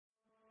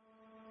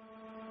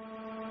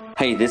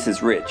Hey, this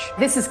is Rich.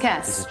 This is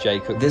Cass. This is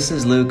Jacob. This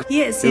is Luke.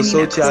 Yes, Eu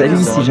sou o Tiago. Salut,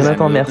 ici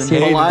Jonathan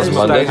Mercier. Olá, eu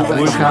sou o Tiago.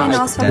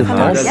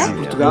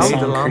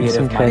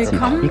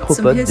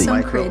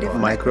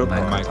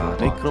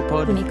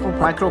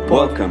 Micropod.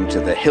 Welcome to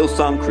the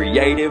Hillsong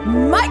Creative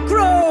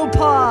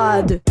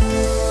Micropod.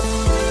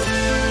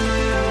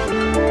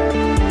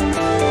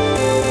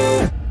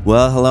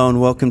 Well, hello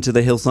and welcome to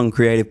the Hillsong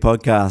Creative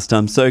Podcast.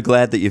 I'm so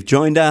glad that you've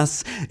joined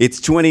us.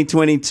 It's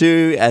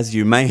 2022, as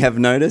you may have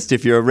noticed.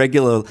 If you're a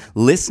regular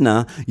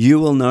listener, you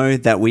will know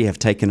that we have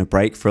taken a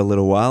break for a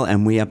little while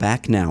and we are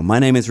back now. My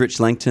name is Rich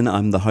Langton.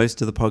 I'm the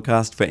host of the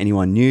podcast for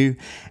anyone new,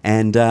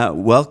 and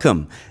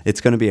welcome. It's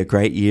going to be a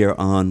great year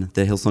on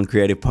the Hillsong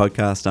Creative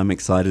Podcast. I'm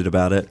excited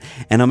about it,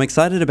 and I'm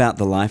excited about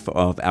the life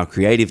of our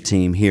creative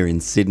team here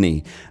in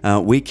Sydney.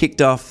 We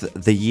kicked off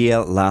the year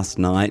last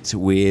night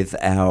with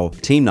our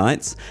team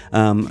nights.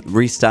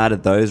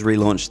 Restarted those,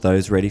 relaunched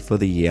those, ready for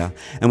the year.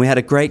 And we had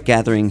a great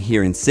gathering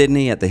here in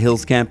Sydney at the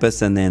Hills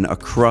campus and then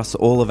across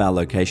all of our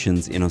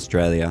locations in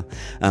Australia.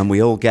 We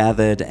all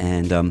gathered,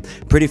 and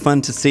pretty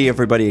fun to see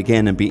everybody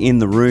again and be in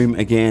the room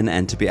again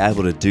and to be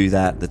able to do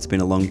that. That's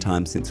been a long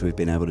time since we've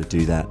been able to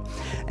do that.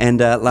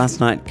 And last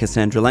night,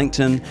 Cassandra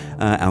Langton,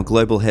 our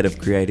global head of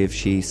creative,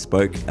 she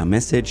spoke a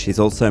message. She's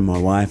also my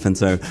wife, and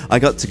so I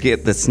got to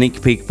get the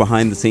sneak peek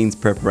behind the scenes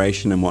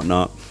preparation and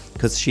whatnot,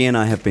 because she and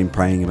I have been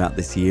praying about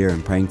this year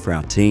and praying for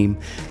our team,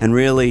 and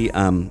really,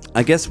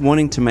 I guess,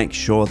 wanting to make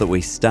sure that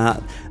we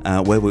start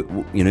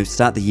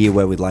start the year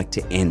where we'd like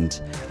to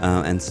end,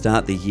 and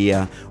start the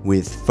year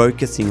with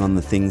focusing on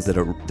the things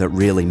that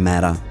really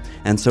matter.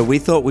 And so we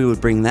thought we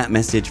would bring that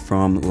message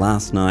from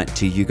last night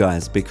to you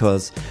guys,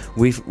 because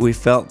we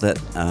felt that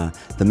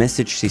the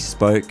message she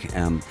spoke,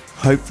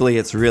 hopefully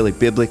it's really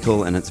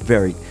biblical and it's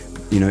very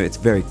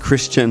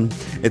Christian.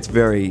 It's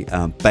very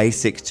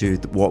basic to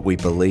what we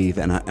believe,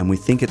 and we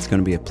think it's going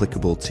to be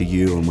applicable to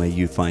you and where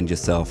you find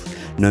yourself,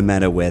 no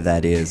matter where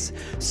that is.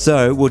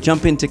 So we'll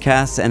jump into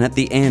Cass, and at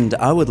the end,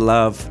 I would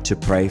love to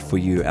pray for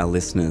you, our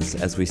listeners,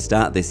 as we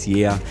start this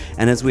year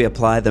and as we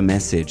apply the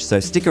message. So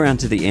stick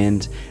around to the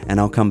end, and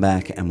I'll come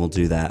back and we'll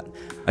do that.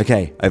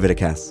 Okay, over to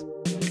Cass.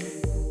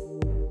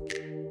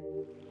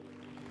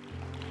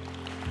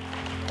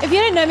 If you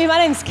don't know me, my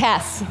name's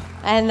Cass,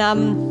 and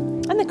I'm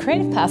the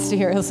creative pastor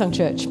here at Hillsong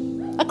Church.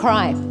 I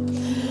cry.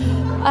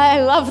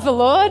 I love the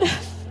Lord,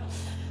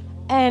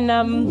 and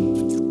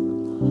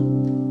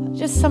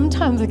just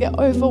sometimes I get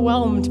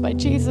overwhelmed by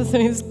Jesus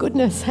and His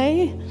goodness,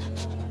 hey?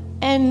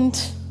 And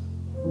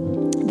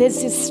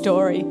there's this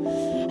story,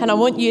 and I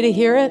want you to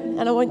hear it,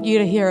 and I want you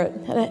to hear it.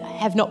 And I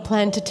have not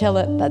planned to tell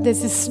it, but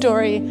there's this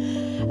story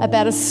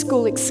about a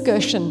school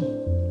excursion,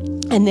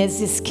 and there's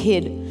this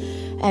kid,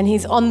 and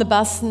he's on the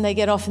bus, and they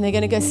get off, and they're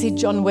going to go see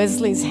John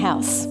Wesley's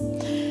house.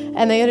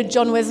 And they go to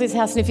John Wesley's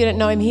house, and if you don't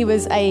know him, he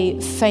was a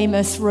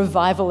famous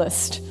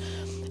revivalist.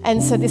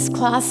 And so this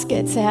class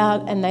gets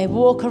out, and they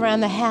walk around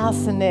the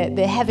house, and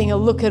they're having a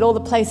look at all the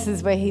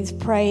places where he's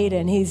prayed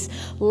and he's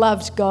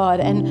loved God.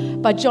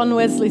 And by John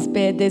Wesley's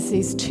bed, there's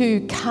these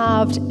two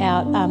carved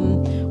out,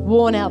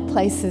 worn out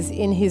places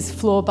in his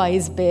floor by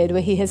his bed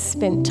where he has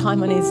spent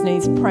time on his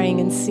knees praying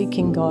and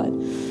seeking God.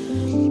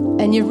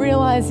 And you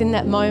realize in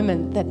that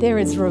moment that there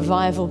is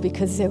revival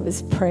because there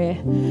was prayer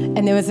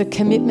and there was a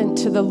commitment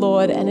to the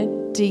Lord and a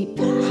deep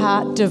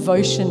heart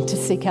devotion to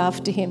seek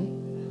after Him.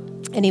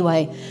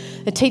 Anyway,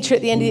 the teacher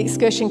at the end of the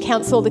excursion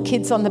counts all the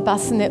kids on the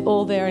bus, and they're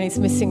all there, and he's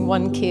missing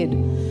one kid.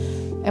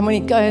 And when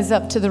he goes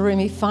up to the room,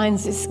 he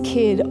finds this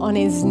kid on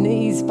his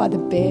knees by the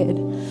bed,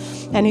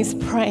 and he's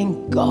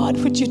praying, God,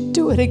 would you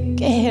do it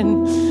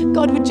again?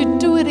 God, would you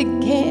do it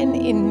again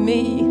in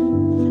me?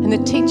 And the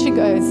teacher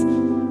goes,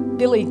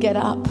 Billy, get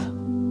up.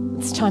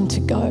 It's time to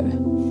go.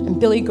 And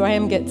Billy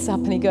Graham gets up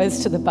and he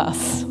goes to the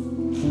bus.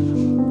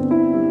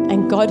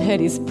 And God heard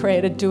his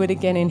prayer to do it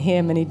again in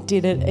him, and He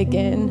did it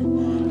again.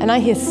 And I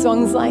hear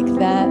songs like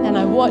that, and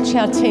I watch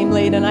our team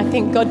lead, and I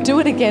think, God, do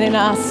it again in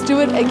us. Do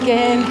it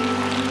again.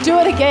 Do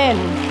it again.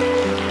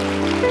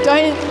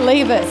 Don't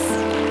leave us.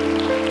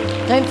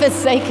 Don't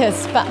forsake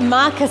us, but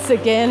mark us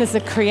again as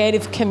a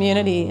creative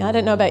community. I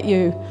don't know about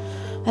you.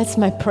 That's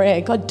my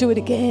prayer. God, do it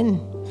again.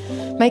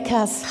 Make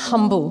us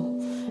humble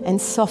and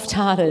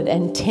soft-hearted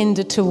and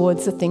tender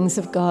towards the things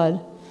of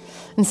God.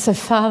 And so,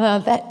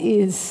 Father, that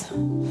is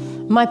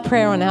my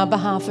prayer on our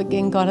behalf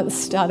again, God, at the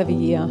start of a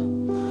year.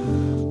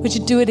 Would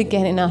you do it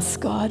again in us,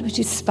 God? Would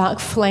you spark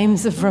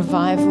flames of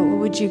revival?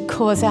 Would you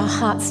cause our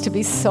hearts to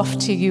be soft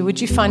to you? Would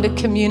you find a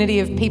community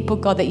of people,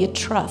 God, that you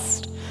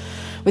trust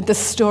with the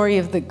story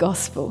of the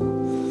gospel?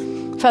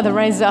 Father,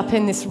 raise up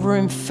in this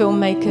room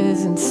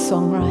filmmakers and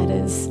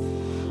songwriters,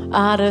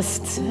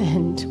 artists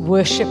and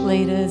worship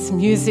leaders,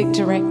 music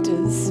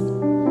directors,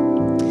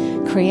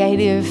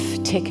 creative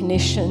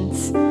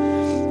technicians,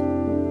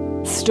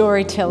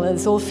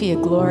 storytellers, all for your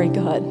glory,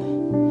 God.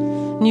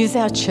 And use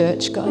our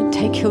church, God.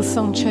 Take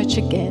Hillsong Church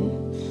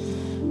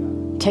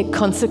again. Take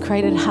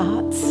consecrated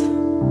hearts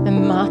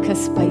and mark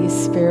us by your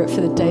Spirit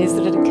for the days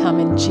that are to come,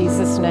 in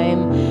Jesus'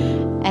 name.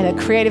 And a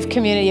creative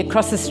community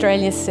across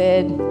Australia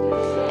said,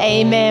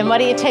 amen. Why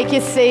don't you take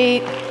your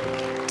seat?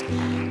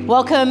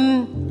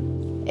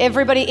 Welcome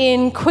everybody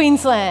in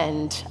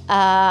Queensland,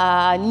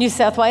 New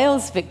South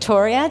Wales,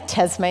 Victoria,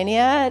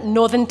 Tasmania,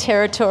 Northern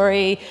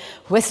Territory,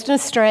 Western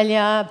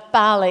Australia,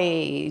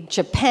 Bali,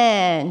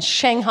 Japan,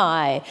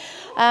 Shanghai,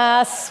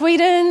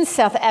 Sweden,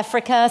 South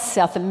Africa,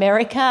 South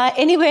America,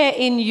 anywhere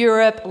in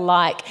Europe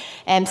like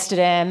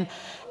Amsterdam.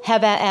 How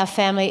about our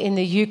family in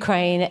the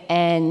Ukraine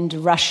and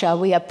Russia?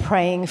 We are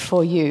praying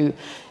for you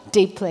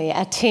deeply.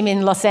 Our team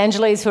in Los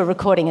Angeles, we're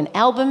recording an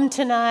album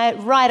tonight,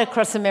 right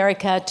across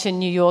America to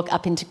New York,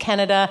 up into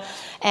Canada,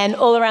 and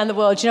all around the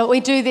world. You know, we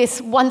do this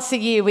once a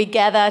year. We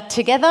gather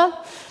together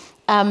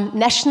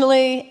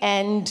nationally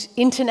and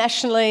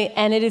internationally,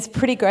 and it is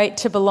pretty great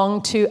to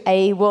belong to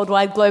a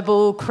worldwide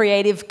global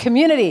creative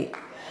community.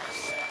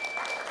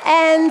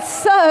 And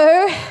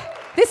so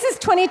this is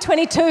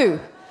 2022,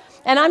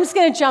 and I'm just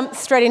going to jump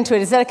straight into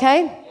it. Is that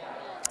okay?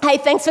 Hey,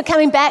 thanks for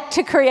coming back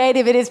to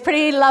Creative. It is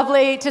pretty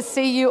lovely to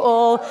see you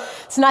all.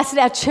 It's nice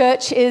that our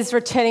church is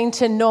returning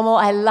to normal.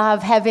 I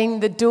love having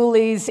the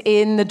doolies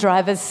in the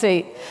driver's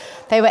seat.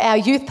 They were our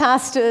youth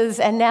pastors,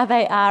 and now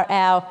they are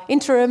our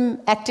interim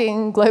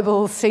acting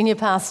global senior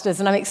pastors,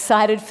 and I'm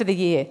excited for the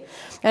year.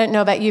 I don't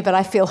know about you, but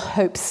I feel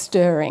hope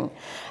stirring,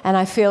 and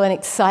I feel an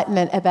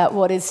excitement about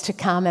what is to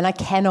come, and I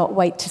cannot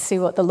wait to see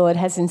what the Lord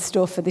has in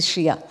store for this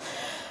year.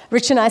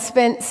 Rich and I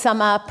spent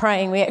summer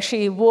praying. We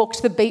actually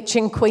walked the beach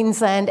in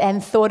Queensland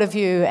and thought of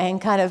you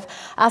and kind of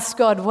asked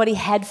God what he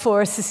had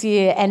for us this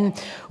year and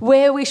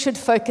where we should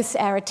focus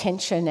our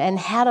attention and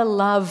how to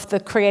love the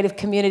creative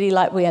community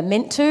like we are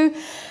meant to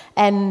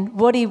and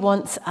what he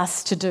wants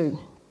us to do.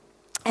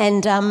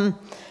 And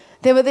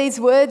there were these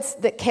words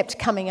that kept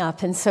coming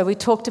up, and so we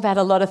talked about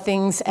a lot of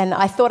things, and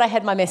I thought I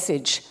had my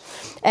message.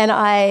 And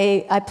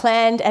I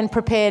planned and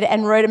prepared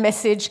and wrote a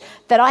message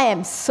that I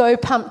am so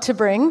pumped to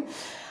bring.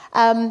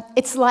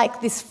 It's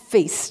like this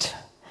feast.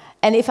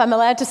 And if I'm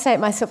allowed to say it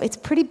myself, it's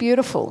pretty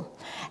beautiful.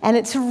 And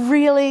it's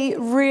really,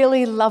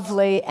 really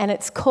lovely. And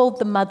it's called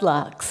the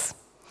Mudlarks.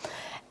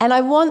 And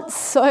I want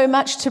so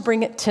much to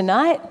bring it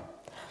tonight.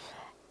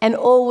 And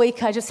all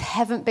week I just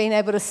haven't been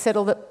able to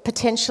settle that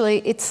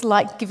potentially it's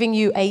like giving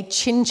you a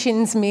Chin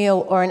Chin's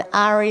meal or an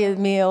Aria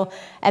meal.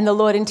 And the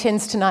Lord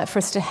intends tonight for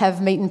us to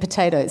have meat and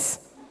potatoes.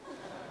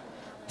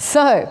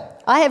 So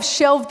I have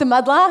shelved the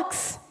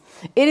Mudlarks.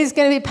 It is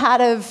going to be part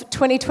of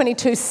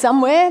 2022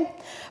 somewhere,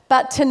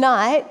 but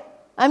tonight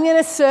I'm going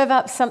to serve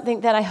up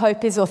something that I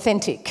hope is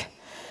authentic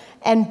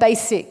and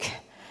basic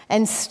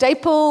and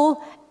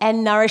staple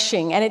and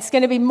nourishing, and it's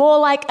going to be more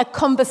like a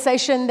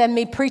conversation than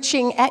me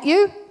preaching at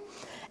you,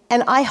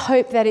 and I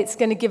hope that it's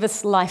going to give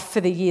us life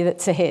for the year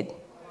that's ahead.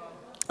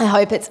 I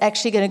hope it's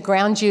actually going to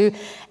ground you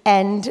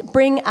and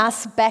bring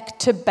us back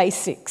to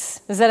basics.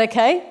 Is that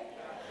okay?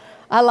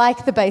 I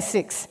like the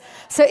basics.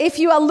 So if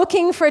you are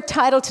looking for a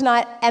title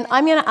tonight, and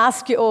I'm going to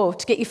ask you all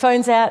to get your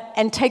phones out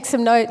and take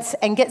some notes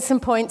and get some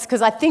points,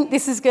 because I think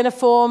this is going to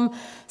form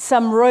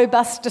some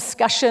robust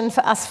discussion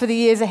for us for the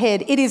years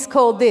ahead. It is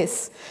called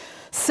this: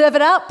 Serve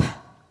It Up,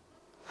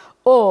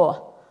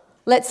 or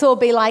Let's All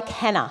Be Like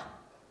Hannah.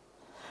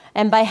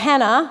 And by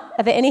Hannah,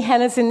 are there any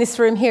Hannahs in this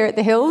room here at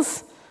the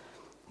Hills?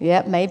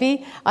 Yeah,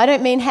 maybe. I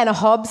don't mean Hannah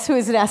Hobbs, who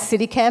is at our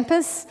city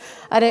campus.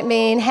 I don't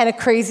mean Hannah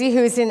Creasy,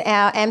 who is in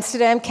our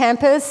Amsterdam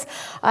campus.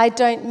 I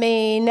don't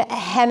mean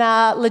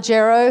Hannah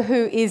Legero,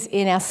 who is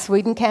in our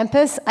Sweden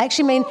campus. I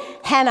actually mean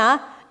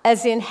Hannah,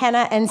 as in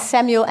Hannah and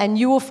Samuel, and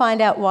you will find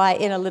out why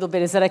in a little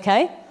bit. Is that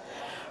okay?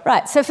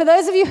 Right, so for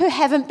those of you who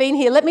haven't been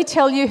here, let me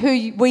tell you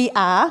who we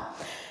are.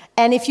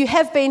 And if you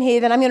have been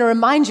here, then I'm going to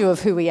remind you of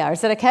who we are.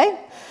 Is that okay?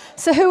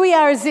 So who we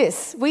are is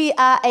this. We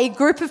are a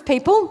group of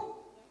people.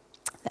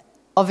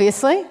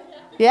 Obviously,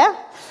 yeah?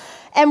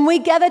 And we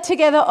gather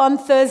together on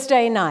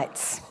Thursday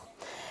nights.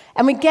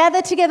 And we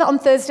gather together on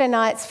Thursday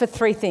nights for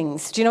three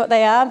things. Do you know what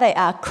they are? They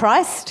are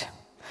Christ,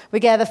 we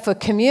gather for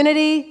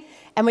community,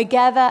 and we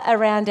gather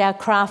around our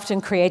craft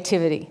and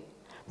creativity.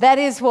 That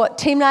is what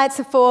team nights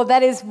are for.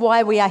 That is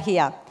why we are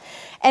here.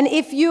 And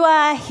if you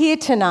are here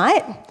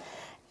tonight,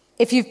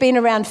 if you've been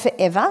around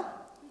forever,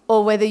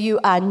 or whether you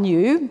are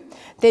new,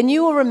 then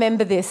you will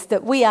remember this,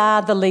 that we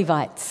are the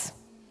Levites.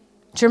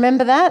 Do you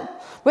remember that?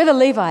 We're the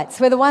Levites.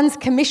 We're the ones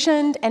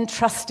commissioned and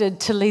trusted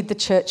to lead the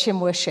church in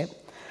worship.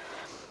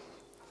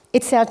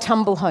 It's our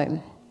tumble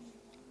home.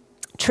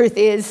 Truth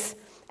is,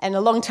 and a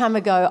long time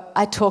ago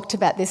I talked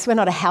about this, we're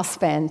not a house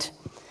band.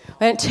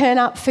 We don't turn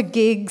up for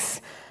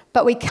gigs,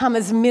 but we come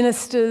as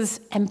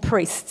ministers and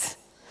priests.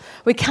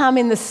 We come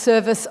in the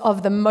service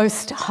of the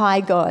Most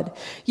High God.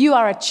 You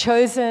are a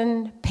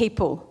chosen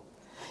people.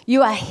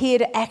 You are here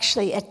to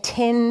actually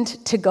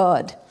attend to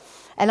God.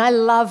 And I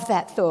love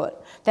that thought,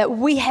 that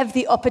we have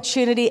the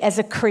opportunity as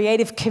a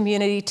creative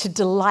community to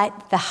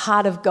delight the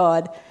heart of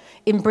God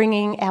in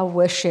bringing our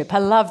worship. I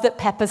love that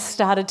Papa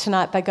started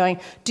tonight by going,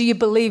 do you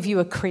believe you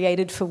were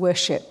created for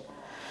worship?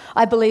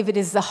 I believe it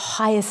is the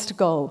highest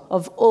goal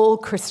of all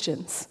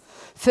Christians,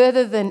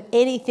 further than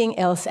anything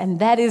else, and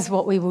that is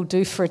what we will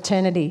do for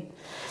eternity.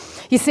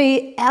 You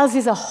see, ours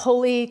is a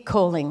holy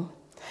calling,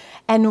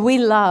 and we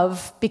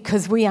love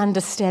because we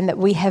understand that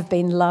we have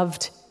been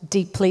loved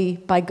deeply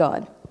by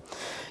God.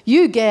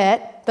 You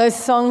get those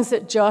songs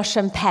that Josh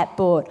and Pat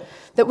bought,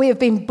 that we have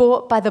been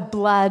bought by the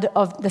blood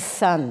of the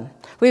Son.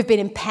 We've been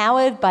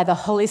empowered by the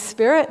Holy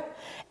Spirit,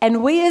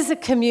 and we as a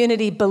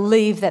community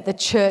believe that the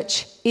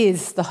church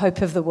is the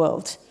hope of the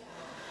world.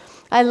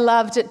 I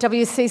loved at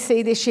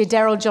WCC this year,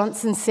 Daryl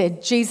Johnson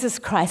said, Jesus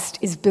Christ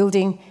is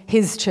building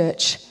his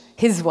church,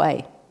 his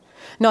way.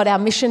 Not our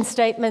mission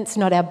statements,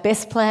 not our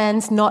best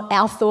plans, not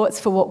our thoughts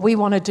for what we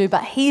want to do,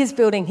 but he is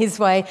building his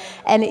way.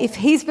 And if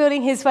he's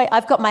building his way,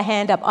 I've got my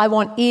hand up. I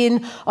want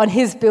in on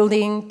his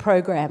building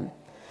program.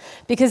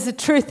 Because the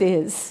truth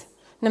is,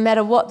 no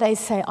matter what they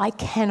say, I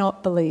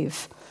cannot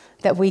believe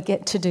that we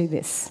get to do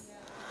this.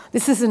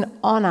 This is an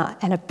honor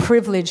and a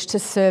privilege to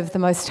serve the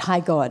Most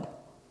High God.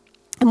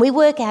 And we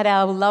work out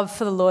our love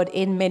for the Lord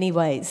in many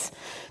ways,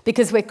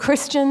 because we're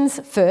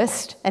Christians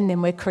first and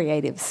then we're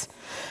creatives.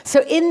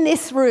 So in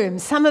this room,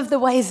 some of the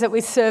ways that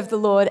we serve the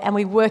Lord and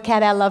we work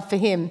out our love for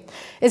him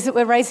is that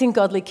we're raising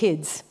godly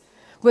kids.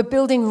 We're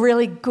building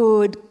really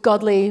good,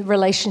 godly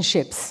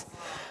relationships.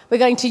 We're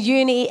going to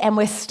uni and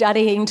we're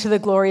studying to the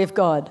glory of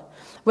God.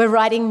 We're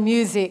writing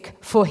music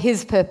for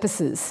his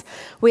purposes.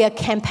 We are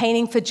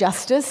campaigning for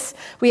justice.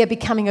 We are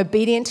becoming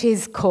obedient to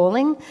his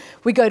calling.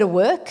 We go to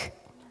work.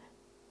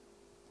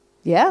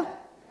 Yeah?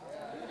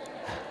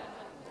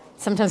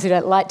 Sometimes we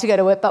don't like to go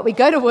to work, but we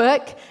go to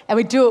work and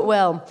we do it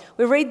well.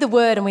 We read the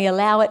word and we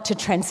allow it to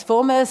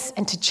transform us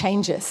and to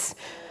change us.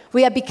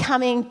 We are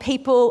becoming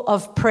people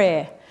of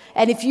prayer.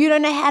 And if you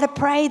don't know how to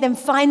pray, then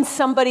find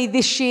somebody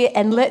this year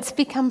and let's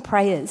become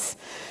prayers.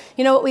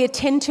 You know what? We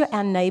attend to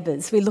our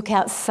neighbours. We look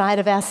outside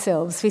of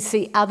ourselves. We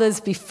see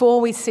others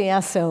before we see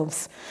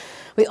ourselves.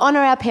 We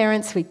honour our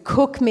parents. We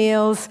cook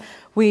meals.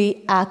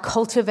 We are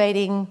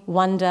cultivating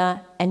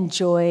wonder and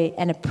joy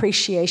and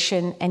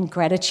appreciation and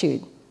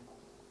gratitude.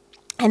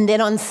 And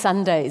then on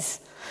Sundays,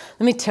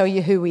 let me tell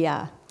you who we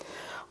are.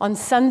 On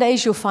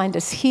Sundays, you'll find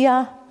us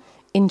here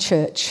in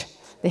church,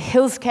 the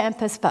Hills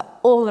campus, but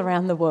all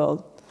around the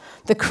world.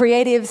 The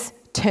creatives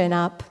turn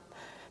up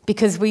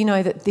because we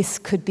know that this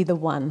could be the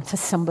one for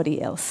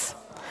somebody else.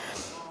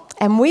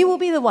 And we will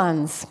be the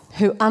ones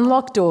who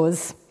unlock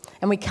doors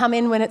and we come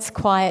in when it's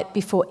quiet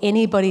before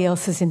anybody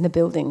else is in the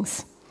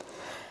buildings.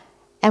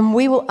 And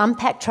we will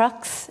unpack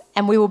trucks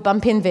and we will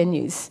bump in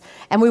venues.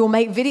 And we will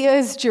make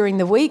videos during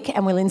the week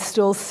and we'll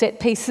install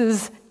set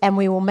pieces and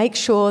we will make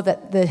sure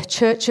that the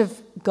church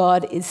of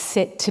God is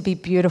set to be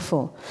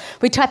beautiful.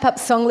 We type up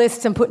song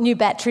lists and put new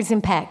batteries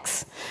in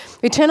packs.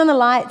 We turn on the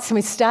lights and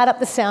we start up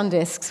the sound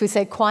desks. We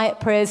say quiet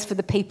prayers for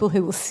the people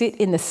who will sit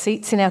in the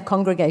seats in our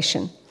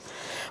congregation.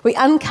 We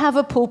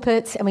uncover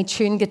pulpits and we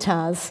tune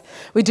guitars.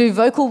 We do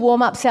vocal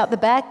warm-ups out the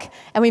back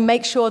and we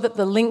make sure that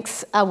the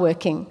links are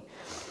working.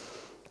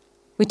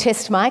 We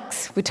test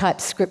mics, we type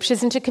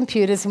scriptures into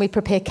computers, and we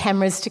prepare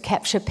cameras to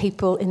capture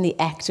people in the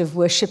act of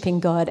worshipping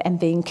God and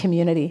being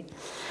community.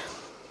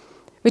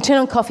 We turn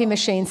on coffee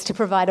machines to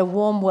provide a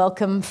warm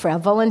welcome for our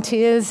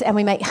volunteers, and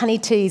we make honey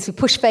teas, we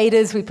push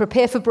faders, we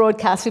prepare for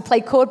broadcasts, we play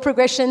chord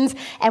progressions,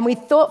 and we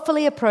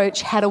thoughtfully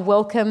approach how to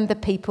welcome the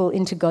people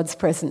into God's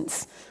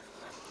presence.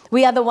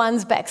 We are the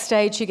ones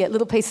backstage who get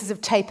little pieces of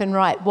tape and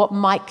write what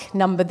mic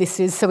number this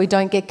is so we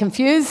don't get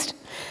confused.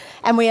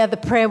 And we are the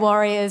prayer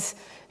warriors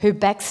who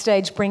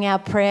backstage bring our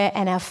prayer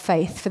and our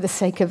faith for the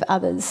sake of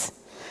others.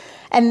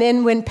 And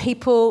then when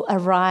people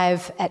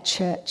arrive at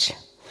church,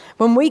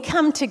 when we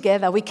come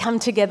together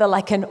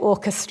like an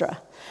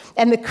orchestra.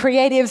 And the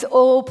creatives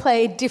all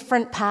play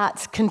different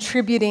parts,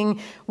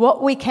 contributing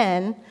what we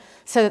can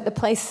so that the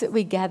place that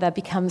we gather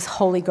becomes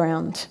holy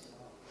ground.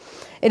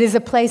 It is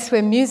a place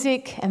where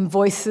music and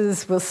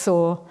voices will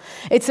soar.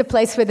 It's a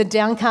place where the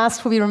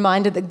downcast will be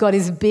reminded that God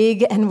is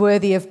big and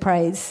worthy of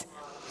praise.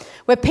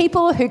 Where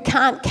people who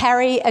can't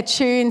carry a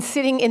tune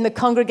sitting in the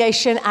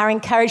congregation are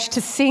encouraged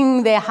to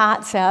sing their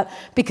hearts out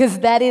because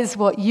that is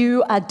what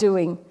you are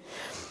doing.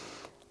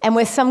 And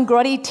where some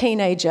grotty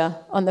teenager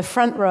on the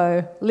front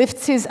row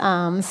lifts his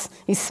arms,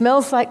 he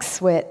smells like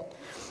sweat,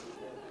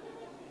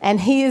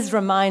 and he is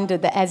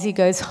reminded that as he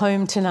goes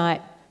home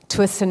tonight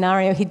to a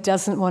scenario he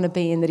doesn't want to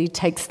be in, that he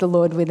takes the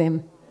Lord with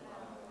him.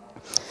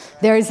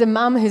 There is a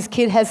mum whose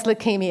kid has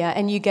leukemia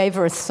and you gave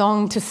her a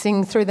song to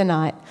sing through the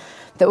night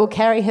that will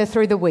carry her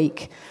through the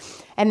week.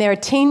 And there are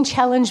teen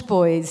challenge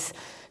boys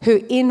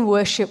who in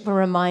worship were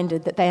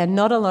reminded that they are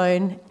not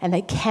alone and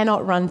they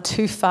cannot run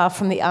too far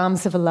from the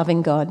arms of a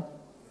loving God.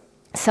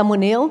 Some will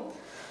kneel,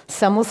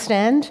 some will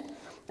stand,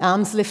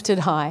 arms lifted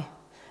high.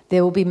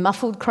 There will be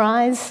muffled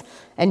cries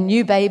and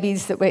new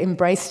babies that were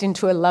embraced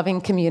into a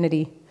loving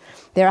community.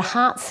 There are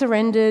hearts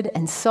surrendered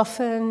and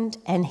softened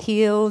and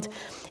healed,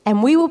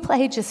 and we will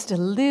play just a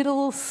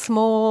little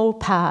small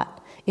part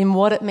in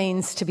what it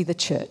means to be the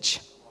church.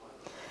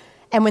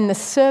 And when the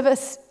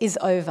service is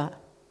over,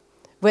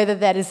 whether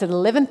that is at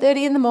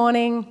 11:30 in the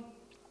morning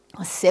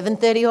or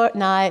 7:30 or at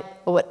night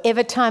or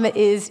whatever time it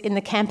is in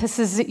the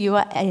campuses that you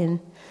are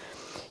in,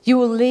 you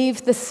will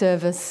leave the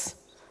service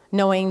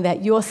knowing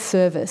that your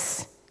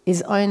service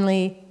is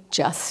only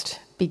just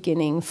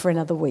beginning for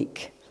another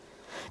week.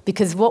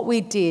 because what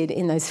we did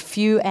in those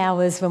few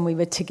hours when we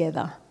were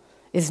together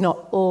is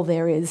not all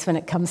there is when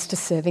it comes to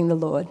serving the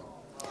Lord.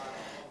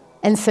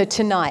 And so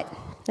tonight,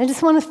 I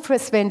just want to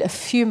spend a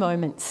few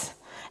moments,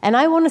 and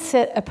I want to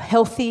set a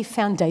healthy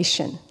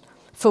foundation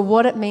for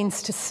what it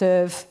means to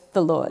serve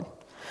the Lord,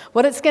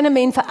 what it's going to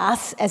mean for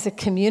us as a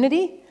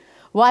community,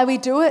 why we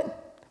do it,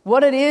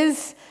 what it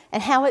is,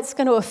 and how it's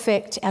going to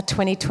affect our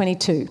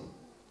 2022.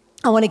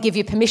 I want to give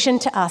you permission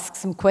to ask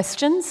some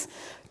questions,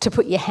 to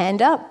put your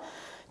hand up,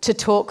 to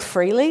talk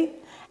freely,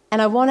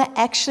 and I want to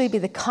actually be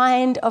the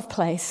kind of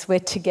place where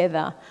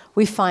together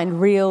we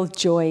find real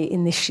joy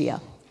in this year.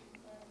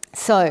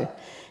 So,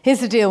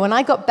 here's the deal. When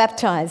I got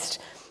baptised,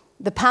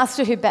 the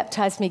pastor who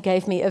baptised me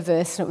gave me a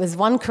verse, and it was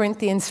 1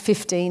 Corinthians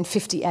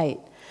 15:58.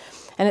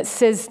 And it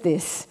says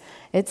this.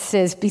 It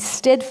says, "Be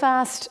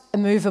steadfast,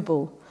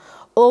 immovable,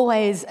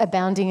 always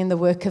abounding in the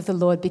work of the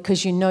Lord,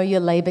 because you know your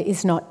labour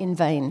is not in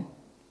vain."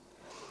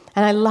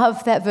 And I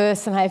love that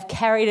verse, and I have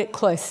carried it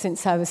close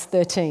since I was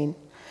 13.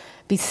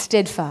 Be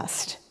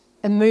steadfast,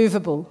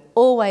 immovable,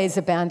 always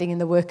abounding in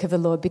the work of the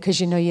Lord, because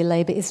you know your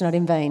labour is not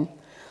in vain.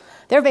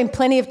 There have been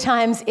plenty of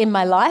times in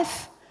my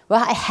life where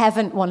I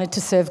haven't wanted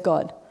to serve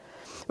God,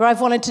 where I've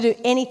wanted to do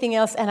anything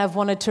else and I've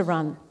wanted to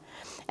run.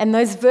 And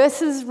those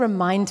verses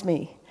remind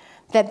me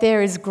that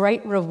there is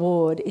great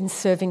reward in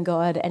serving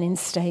God and in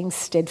staying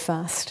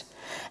steadfast.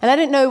 And I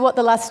don't know what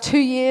the last 2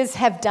 years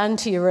have done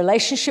to your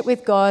relationship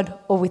with God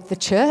or with the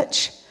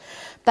church,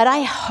 but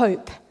I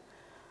hope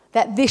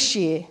that this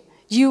year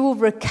you will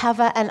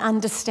recover an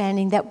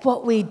understanding that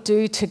what we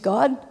do to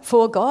God,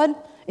 for God,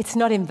 it's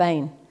not in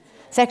vain.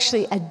 It's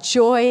actually a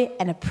joy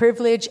and a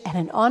privilege and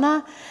an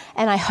honour,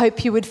 and I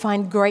hope you would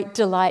find great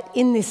delight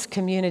in this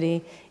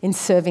community in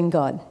serving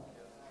God.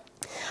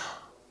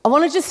 I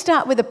want to just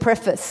start with a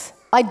preface.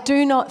 I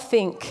do not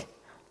think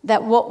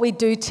that what we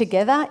do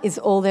together is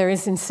all there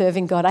is in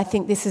serving God. I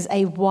think this is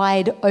a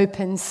wide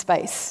open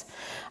space.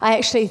 I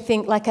actually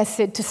think, like I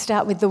said, to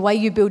start with the way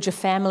you build your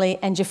family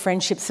and your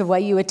friendships, the way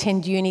you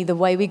attend uni, the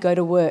way we go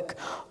to work,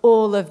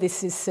 all of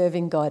this is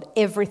serving God.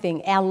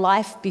 Everything, our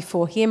life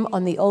before Him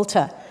on the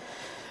altar.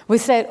 We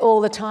say it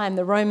all the time,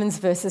 the Romans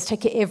verses,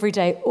 take your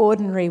everyday,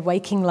 ordinary,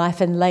 waking life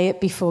and lay it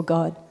before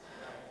God.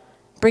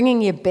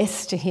 Bringing your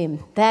best to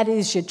Him. That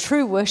is your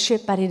true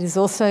worship, but it is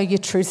also your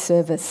true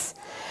service.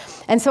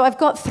 And so I've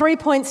got 3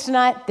 points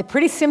tonight. They're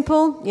pretty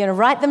simple. You're going to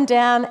write them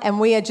down, and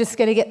we are just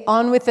going to get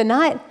on with the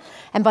night.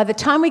 And by the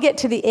time we get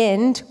to the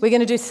end, we're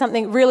going to do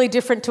something really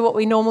different to what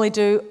we normally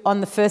do on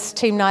the first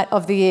team night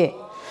of the year.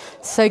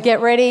 So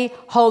get ready,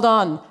 hold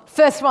on.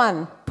 First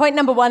one, point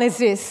number 1 is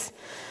this.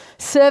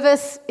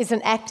 Service is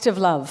an act of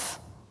love.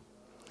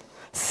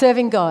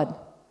 Serving God,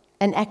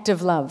 an act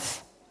of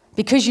love.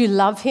 Because you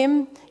love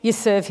Him, you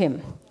serve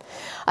Him.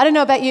 I don't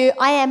know about you,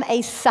 I am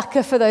a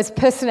sucker for those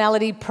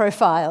personality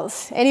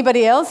profiles.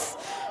 Anybody else?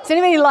 Does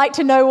anybody like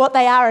to know what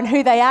they are and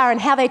who they are and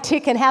how they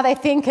tick and how they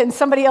think and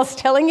somebody else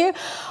telling you?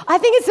 I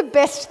think it's the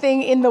best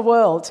thing in the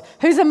world.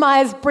 Who's a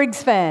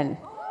Myers-Briggs fan?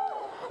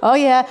 Oh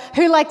yeah.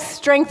 Who likes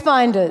Strength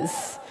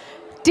Finders?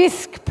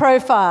 Disc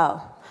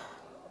profile.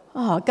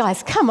 Oh,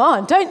 guys, come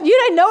on. You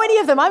don't know any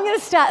of them. I'm going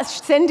to start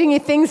sending you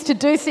things to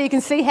do so you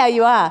can see how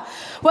you are.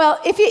 Well,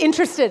 if you're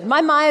interested,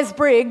 my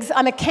Myers-Briggs,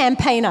 I'm a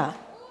campaigner.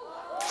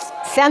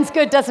 Sounds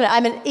good, doesn't it?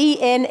 I'm an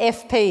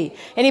ENFP.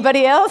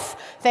 Anybody else?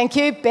 Thank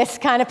you. Best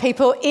kind of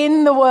people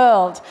in the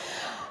world.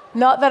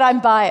 Not that I'm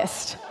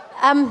biased.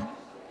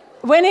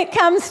 When it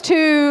comes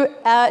to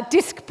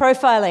disc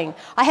profiling,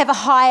 I have a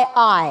high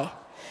I.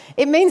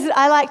 It means that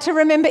I like to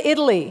remember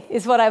Italy,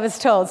 is what I was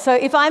told. So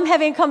if I'm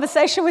having a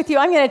conversation with you,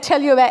 I'm going to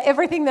tell you about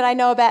everything that I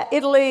know about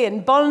Italy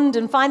and bond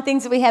and find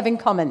things that we have in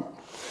common.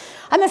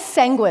 I'm a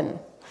sanguine.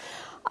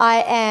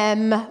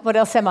 What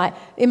else am I?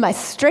 In my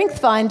Strength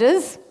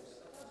Finders,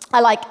 I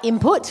like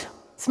input.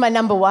 It's my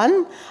number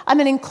 1. I'm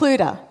an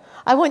includer.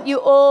 I want you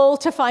all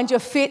to find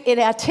your fit in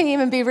our team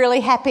and be really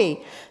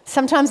happy.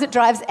 Sometimes it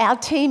drives our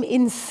team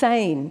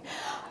insane.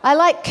 I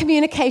like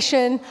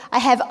communication. I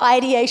have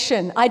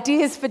ideation,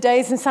 ideas for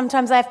days, and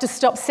sometimes I have to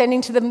stop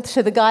sending them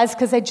to the guys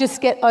because they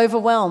just get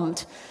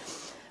overwhelmed.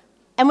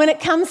 And when it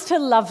comes to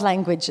love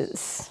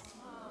languages,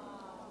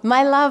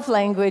 my love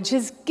language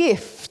is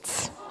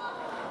gifts.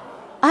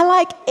 I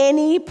like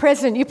any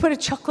present. You put a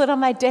chocolate on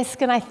my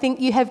desk and I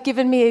think you have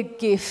given me a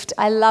gift.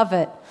 I love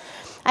it.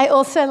 I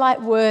also like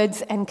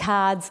words and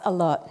cards a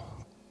lot.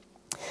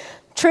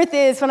 Truth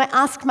is, when I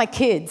ask my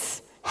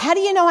kids, how do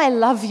you know I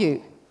love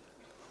you?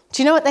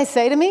 Do you know what they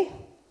say to me?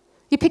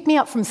 You pick me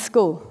up from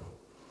school.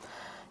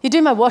 You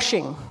do my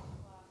washing.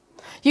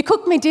 You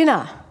cook me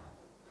dinner.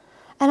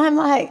 And I'm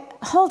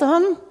like, hold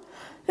on.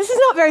 This is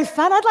not very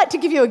fun. I'd like to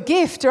give you a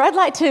gift, or I'd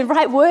like to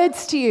write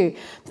words to you.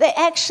 They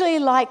actually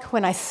like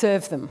when I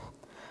serve them.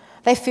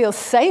 They feel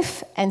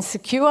safe and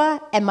secure,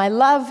 and my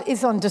love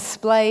is on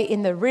display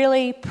in the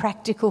really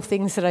practical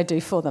things that I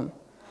do for them.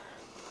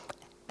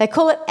 They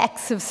call it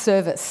acts of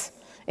service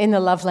in the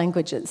love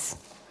languages.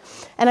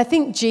 And I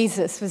think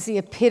Jesus was the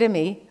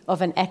epitome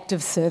of an act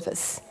of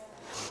service.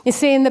 You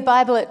see, in the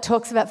Bible, it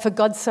talks about, for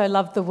God so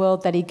loved the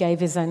world that He gave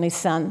His only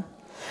Son.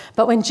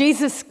 But when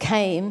Jesus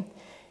came,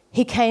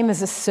 he came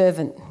as a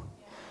servant.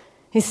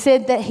 He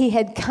said that he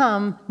had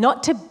come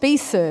not to be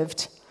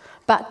served,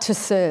 but to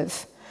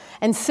serve.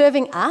 And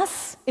serving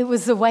us, it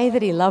was the way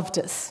that he loved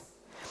us.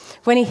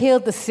 When he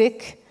healed the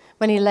sick,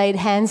 when he laid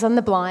hands on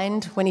the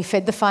blind, when he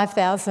fed the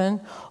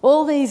 5,000,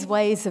 all these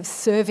ways of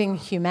serving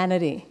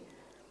humanity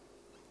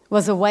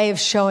was a way of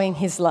showing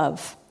his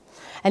love.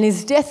 And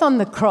his death on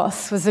the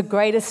cross was the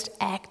greatest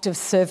act of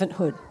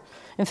servanthood.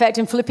 In fact,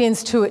 in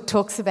Philippians 2, it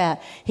talks about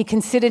he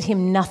considered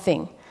him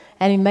nothing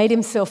and he made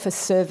himself a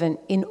servant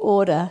in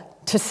order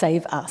to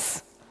save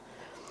us.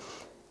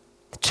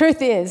 The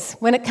truth is,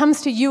 when it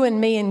comes to you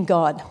and me and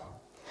God,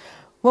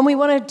 when we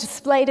want to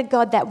display to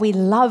God that we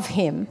love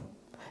him,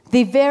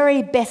 the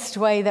very best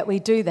way that we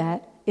do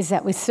that is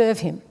that we serve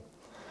him.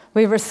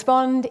 We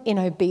respond in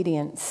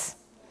obedience.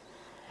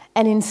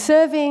 And in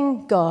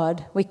serving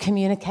God, we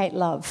communicate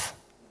love.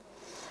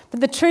 But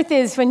the truth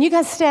is, when you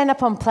guys stand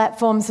up on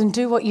platforms and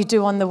do what you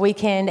do on the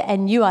weekend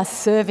and you are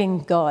serving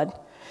God,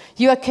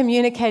 you are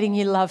communicating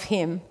you love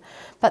him.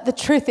 But the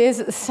truth is,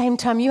 at the same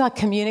time, you are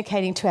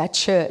communicating to our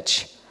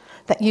church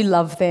that you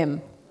love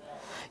them.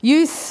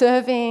 You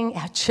serving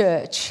our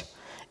church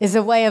is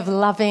a way of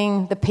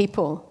loving the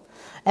people.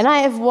 And I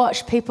have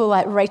watched people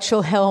like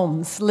Rachel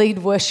Helms lead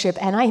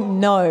worship, and I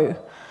know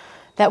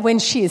that when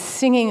she is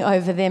singing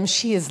over them,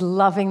 she is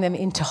loving them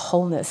into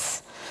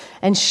wholeness.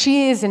 And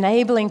she is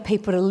enabling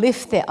people to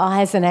lift their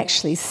eyes and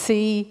actually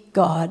see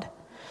God.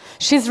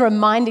 She's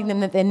reminding them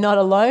that they're not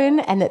alone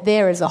and that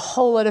there is a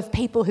whole lot of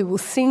people who will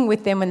sing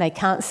with them when they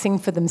can't sing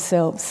for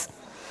themselves.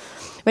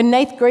 When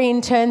Nath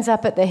Green turns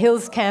up at the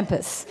Hills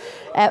campus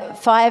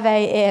at 5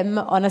 a.m.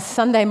 on a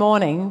Sunday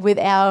morning with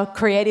our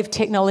creative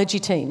technology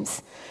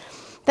teams,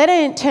 they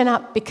don't turn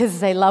up because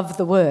they love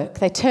the work.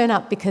 They turn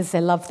up because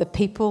they love the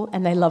people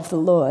and they love the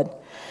Lord.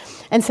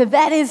 And so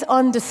that is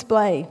on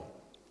display.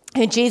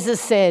 And Jesus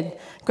said,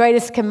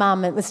 greatest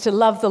commandment was to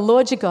love the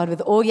Lord your God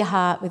with all your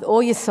heart, with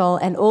all your soul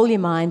and all your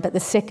mind. But the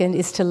second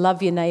is to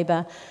love your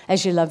neighbour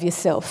as you love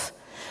yourself.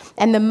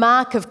 And the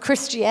mark of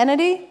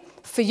Christianity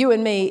for you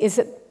and me is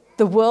that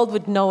the world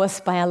would know us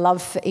by our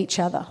love for each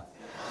other.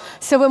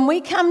 So when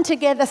we come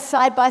together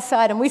side by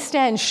side and we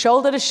stand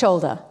shoulder to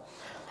shoulder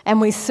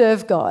and we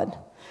serve God,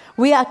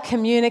 we are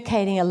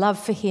communicating a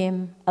love for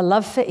him, a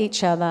love for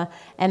each other,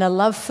 and a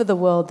love for the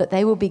world that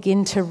they will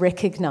begin to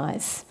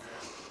recognize.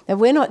 That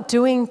we're not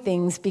doing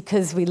things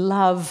because we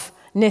love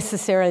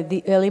necessarily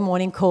the early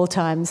morning call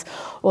times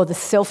or the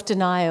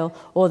self-denial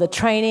or the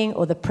training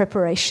or the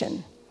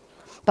preparation.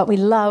 But we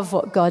love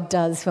what God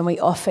does when we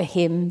offer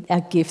him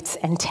our gifts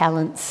and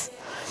talents.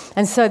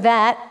 And so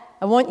that,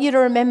 I want you to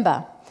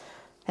remember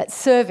that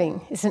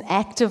serving is an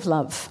act of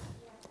love.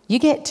 You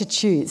get to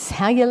choose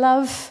how you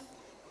love,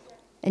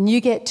 and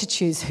you get to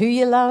choose who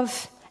you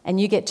love, and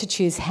you get to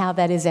choose how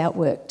that is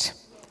outworked.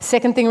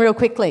 Second thing real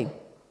quickly,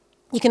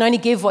 you can only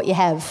give what you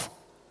have.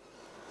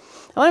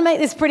 I want to make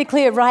this pretty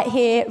clear right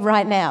here,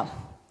 right now.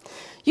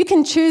 You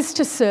can choose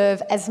to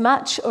serve as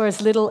much or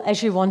as little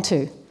as you want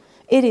to.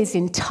 It is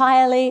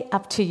entirely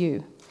up to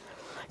you.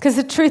 Because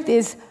the truth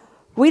is,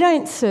 we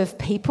don't serve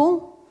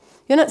people.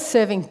 You're not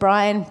serving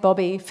Brian,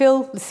 Bobby,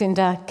 Phil,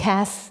 Lucinda,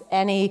 Cass,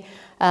 Annie,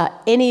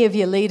 any of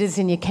your leaders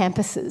in your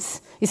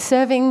campuses. You're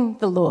serving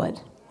the Lord.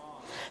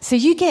 So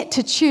you get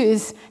to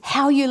choose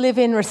how you live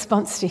in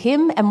response to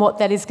him and what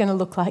that is going to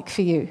look like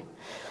for you.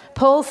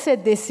 Paul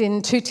said this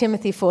in 2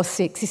 Timothy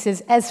 4:6. He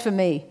says, as for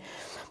me,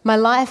 my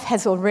life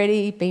has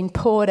already been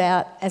poured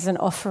out as an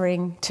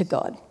offering to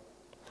God.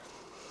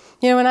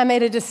 You know, when I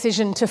made a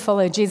decision to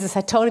follow Jesus,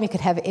 I told him he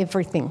could have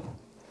everything.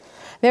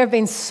 There have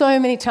been so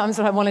many times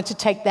when I wanted to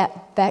take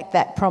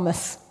that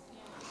promise.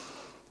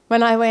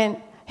 When I went,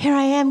 here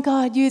I am,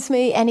 God, use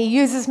me, and he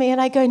uses me,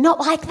 and I go, not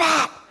like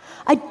that.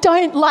 I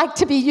don't like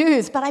to be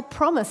used, but I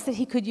promised that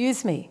he could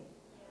use me.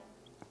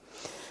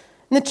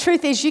 And the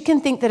truth is, you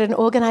can think that an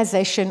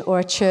organization or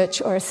a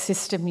church or a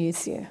system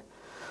use you.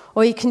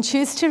 Or you can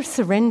choose to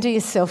surrender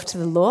yourself to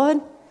the Lord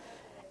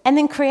and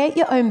then create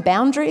your own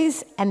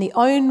boundaries and your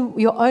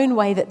own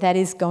way that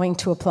is going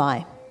to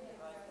apply.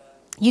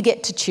 You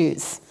get to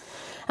choose.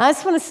 I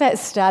just want to say at the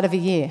start of a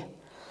year,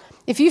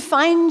 if you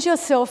find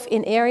yourself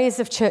in areas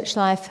of church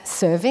life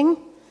serving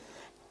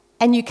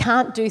and you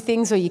can't do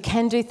things or you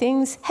can do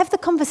things, have the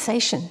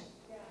conversation.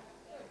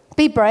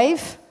 Be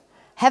brave.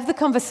 Have the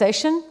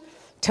conversation.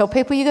 Tell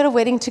people you got a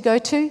wedding to go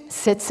to.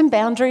 Set some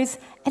boundaries,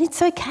 and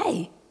it's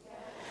okay.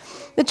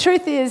 The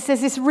truth is,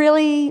 there's this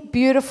really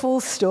beautiful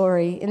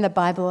story in the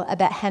Bible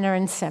about Hannah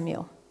and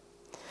Samuel.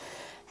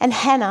 And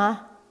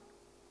Hannah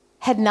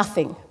had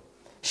nothing.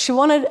 She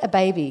wanted a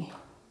baby.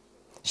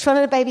 She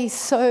wanted a baby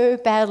so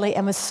badly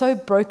and was so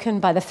broken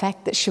by the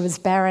fact that she was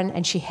barren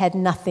and she had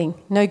nothing,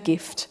 no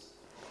gift.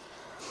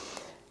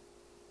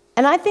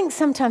 And I think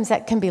sometimes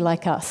that can be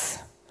like us.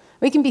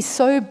 We can be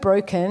so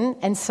broken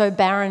and so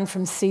barren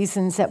from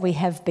seasons that we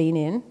have been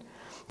in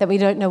that we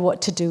don't know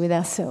what to do with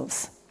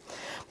ourselves.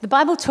 The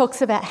Bible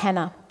talks about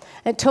Hannah.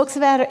 It talks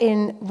about it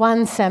in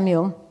 1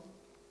 Samuel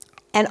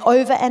and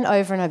over and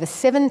over and over,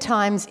 7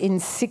 times in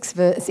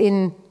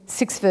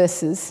 6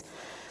 verses,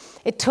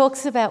 it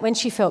talks about when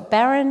she felt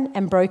barren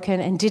and broken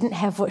and didn't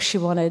have what she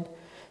wanted,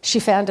 she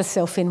found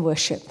herself in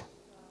worship.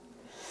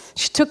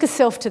 She took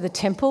herself to the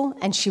temple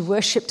and she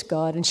worshipped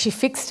God, and she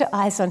fixed her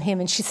eyes on him,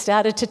 and she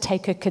started to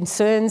take her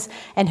concerns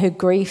and her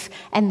grief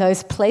and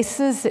those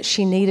places that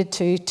she needed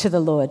to the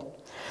Lord.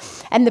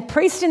 And the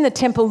priest in the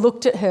temple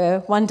looked at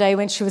her one day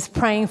when she was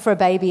praying for a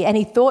baby, and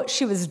he thought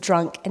she was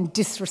drunk and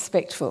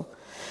disrespectful.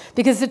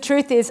 Because the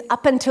truth is,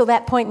 up until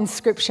that point in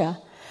Scripture,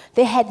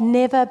 there had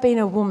never been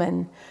a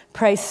woman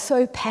pray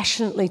so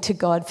passionately to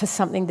God for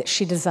something that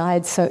she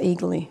desired so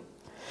eagerly.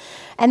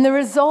 And the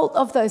result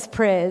of those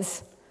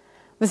prayers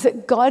was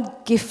that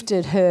God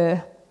gifted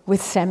her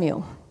with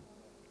Samuel.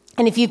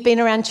 And if you've been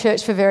around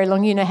church for very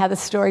long, you know how the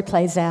story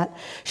plays out.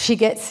 She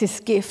gets this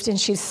gift and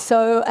she's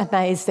so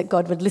amazed that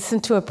God would listen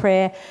to her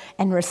prayer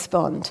and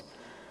respond.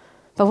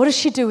 But what does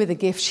she do with the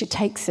gift? She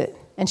takes it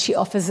and she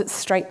offers it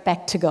straight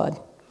back to God.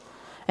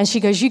 And she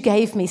goes, "You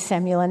gave me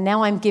Samuel, and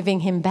now I'm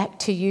giving him back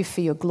to you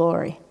for your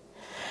glory."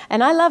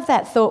 And I love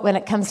that thought when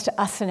it comes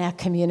to us and our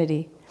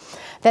community.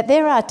 That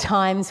there are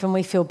times when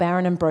we feel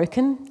barren and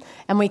broken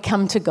and we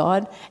come to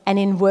God, and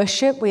in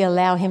worship we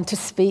allow him to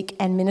speak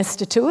and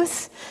minister to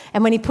us.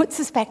 And when he puts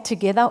us back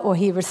together or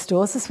he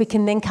restores us, we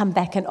can then come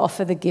back and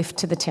offer the gift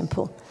to the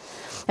temple.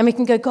 And we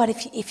can go, "God,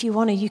 if you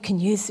want to, you can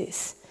use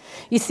this."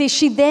 You see,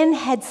 she then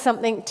had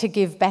something to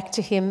give back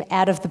to him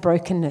out of the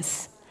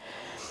brokenness.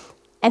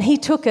 And he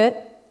took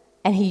it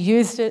and he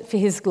used it for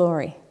his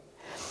glory.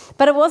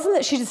 But it wasn't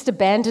that she just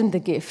abandoned the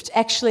gift.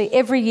 Actually,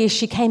 every year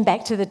she came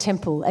back to the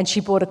temple and she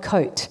bought a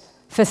coat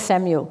for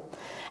Samuel.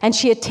 And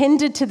she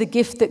attended to the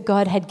gift that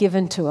God had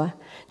given to her.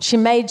 She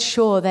made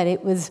sure that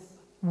it was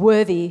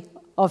worthy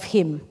of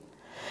him.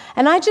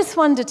 And I just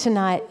wonder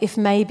tonight if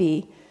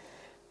maybe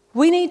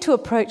we need to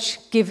approach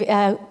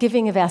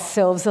giving of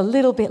ourselves a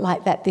little bit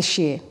like that this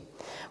year,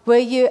 where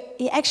you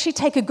actually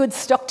take a good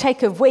stock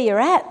take of where you're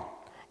at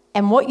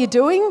and what you're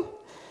doing,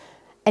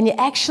 and you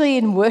actually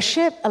in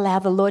worship allow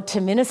the Lord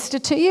to minister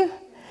to you,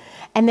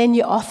 and then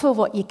you offer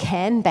what you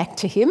can back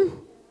to him.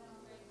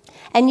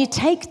 And you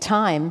take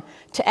time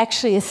to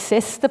actually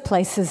assess the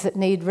places that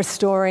need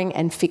restoring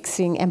and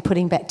fixing and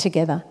putting back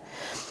together.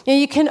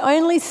 You can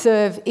only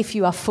serve if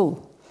you are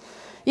full.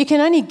 You can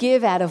only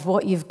give out of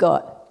what you've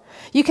got.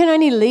 You can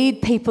only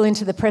lead people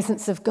into the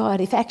presence of God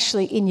if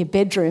actually in your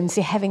bedrooms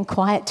you're having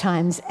quiet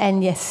times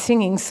and you're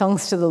singing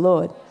songs to the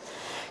Lord.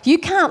 You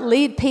can't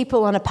lead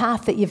people on a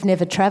path that you've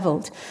never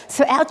travelled.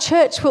 So our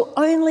church will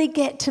only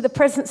get to the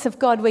presence of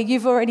God where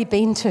you've already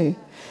been to.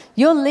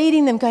 You're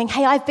leading them going,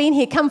 "Hey, I've been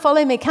here. Come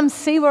follow me. Come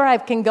see where I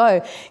can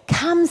go.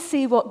 Come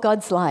see what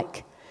God's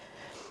like."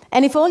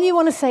 And if all you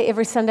want to say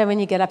every Sunday when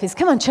you get up is,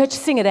 "Come on, church,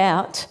 sing it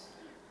out,"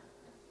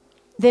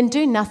 then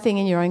do nothing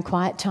in your own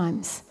quiet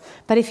times.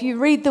 But if you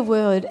read the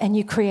word and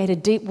you create a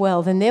deep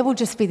well, then there will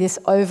just be this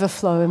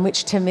overflow in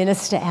which to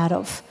minister out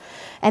of.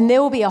 And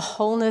there will be a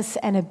wholeness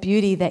and a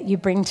beauty that you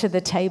bring to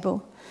the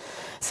table.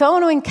 So I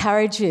want to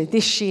encourage you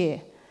this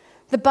year.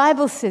 The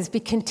Bible says, be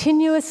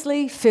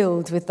continuously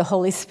filled with the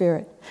Holy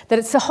Spirit. That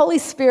it's the Holy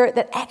Spirit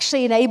that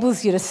actually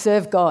enables you to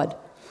serve God.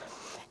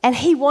 And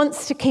he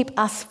wants to keep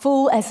us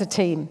full as a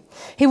team.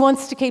 He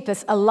wants to keep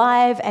us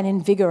alive and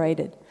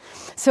invigorated.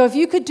 So if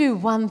you could do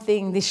one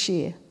thing this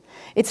year,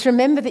 it's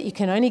remember that you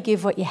can only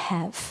give what you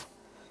have.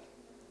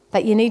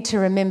 But you need to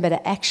remember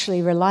to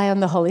actually rely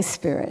on the Holy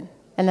Spirit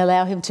and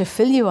allow him to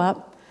fill you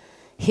up,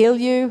 heal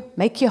you,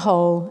 make you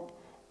whole,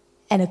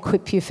 and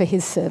equip you for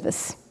his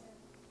service.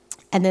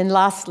 And then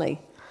lastly,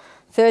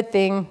 third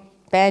thing,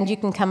 band, you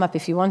can come up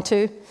if you want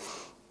to.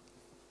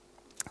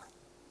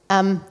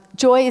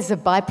 Joy is a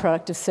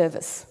byproduct of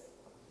service.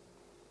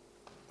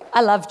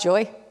 I love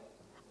joy.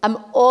 I'm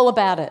all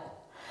about it.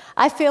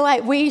 I feel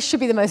like we should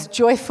be the most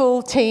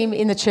joyful team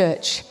in the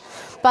church.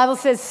 The Bible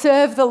says,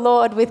 serve the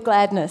Lord with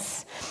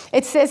gladness.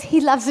 It says he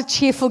loves a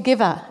cheerful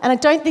giver. And I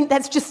don't think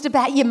that's just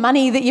about your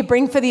money that you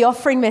bring for the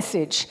offering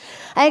message.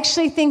 I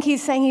actually think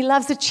he's saying he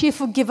loves a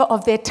cheerful giver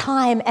of their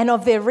time and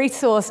of their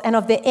resource and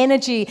of their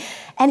energy.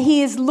 And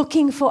he is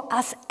looking for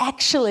us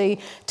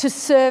actually to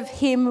serve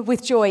him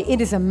with joy.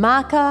 It is a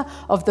marker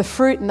of the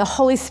fruit and the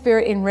Holy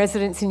Spirit in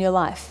residence in your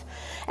life.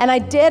 And I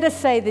dare to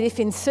say that if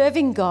in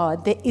serving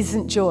God there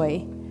isn't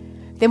joy,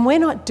 then we're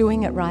not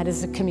doing it right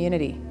as a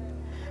community.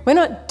 We're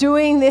not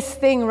doing this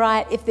thing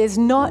right if there's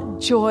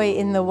not joy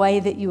in the way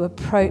that you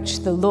approach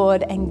the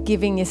Lord and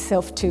giving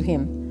yourself to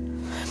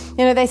him.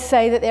 You know, they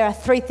say that there are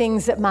 3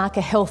 things that mark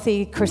a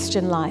healthy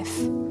Christian life.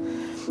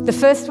 The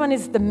first one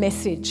is the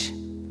message,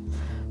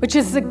 which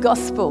is the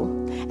gospel,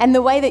 and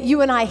the way that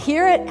you and I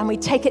hear it and we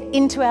take it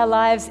into our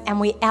lives and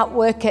we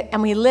outwork it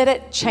and we let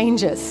it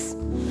change us.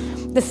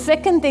 The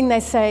second thing they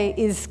say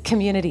is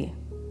community.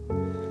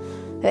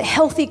 That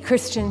healthy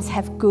Christians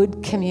have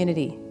good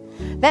community.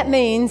 That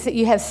means that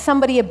you have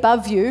somebody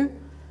above you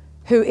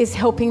who is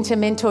helping to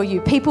mentor you,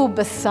 people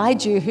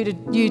beside you who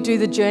you do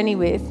the journey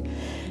with,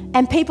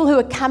 and people who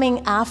are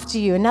coming after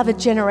you, another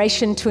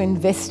generation to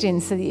invest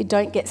in so that you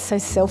don't get so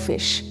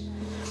selfish.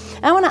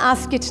 I want to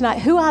ask you tonight,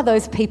 who are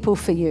those people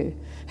for you?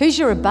 Who's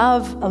your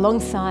above,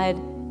 alongside,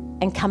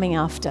 and coming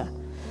after.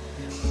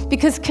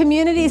 Because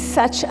community is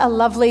such a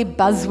lovely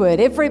buzzword.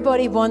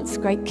 Everybody wants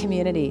great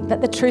community,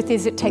 but the truth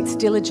is it takes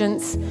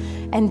diligence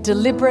and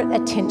deliberate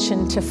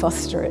attention to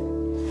foster it.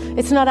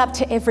 It's not up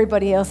to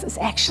everybody else, it's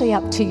actually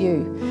up to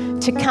you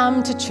to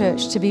come to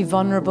church, to be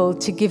vulnerable,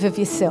 to give of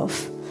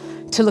yourself,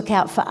 to look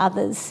out for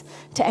others,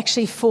 to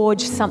actually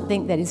forge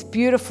something that is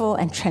beautiful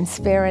and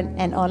transparent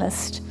and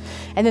honest.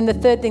 And then the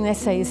third thing they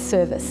say is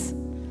service.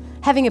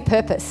 Having a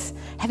purpose,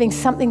 having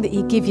something that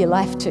you give your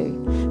life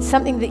to,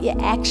 something that you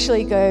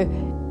actually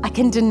go, I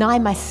can deny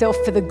myself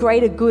for the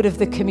greater good of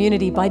the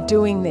community by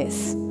doing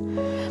this.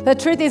 The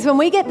truth is, when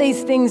we get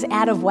these things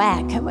out of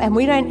whack and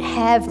we don't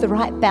have the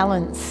right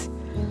balance,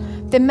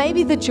 then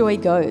maybe the joy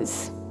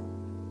goes.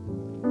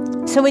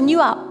 So when you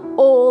are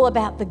all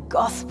about the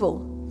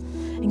gospel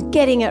and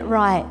getting it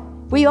right,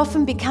 we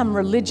often become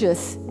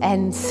religious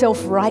and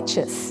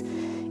self-righteous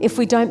if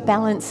we don't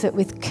balance it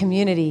with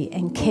community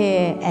and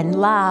care and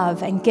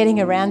love and getting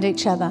around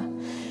each other.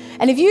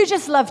 And if you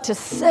just love to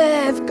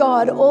serve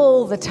God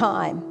all the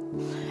time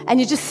and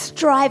you're just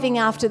striving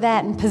after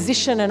that and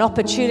position and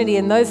opportunity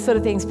and those sort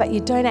of things, but you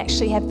don't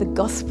actually have the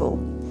gospel,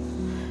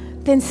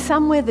 then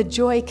somewhere the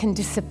joy can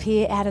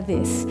disappear out of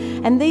this.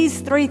 And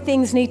these three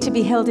things need to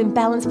be held in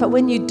balance, but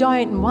when you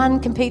don't and one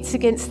competes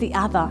against the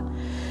other,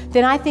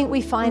 then I think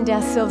we find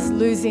ourselves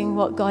losing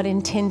what God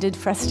intended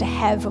for us to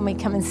have when we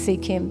come and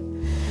seek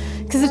Him.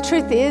 Because the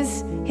truth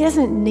is, He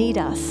doesn't need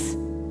us,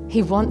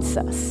 He wants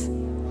us.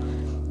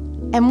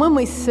 And when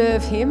we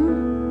serve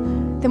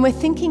Him, then we're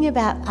thinking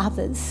about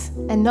others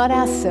and not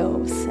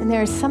ourselves. And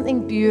there is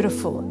something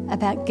beautiful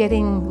about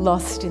getting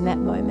lost in that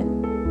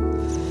moment.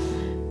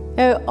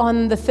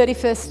 On the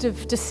 31st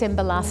of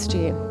December last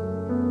year,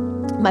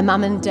 my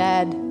mum and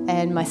dad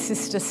and my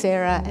sister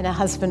Sarah and her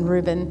husband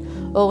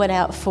Ruben all went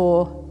out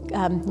for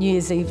New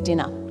Year's Eve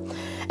dinner.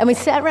 And we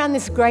sat around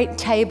this great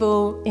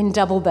table in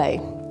Double Bay.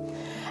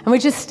 And we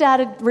just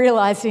started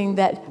realising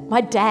that my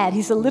dad,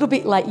 he's a little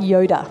bit like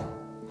Yoda.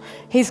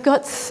 He's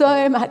got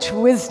so much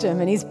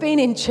wisdom and he's been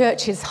in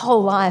church his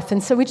whole life.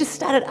 And so we just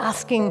started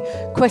asking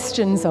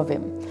questions of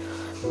him.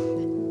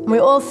 And we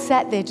all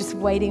sat there just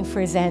waiting for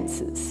his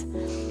answers.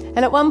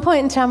 And at one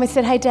point in time we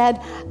said, hey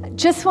Dad,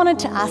 just wanted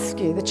to ask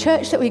you, the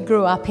church that we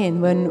grew up in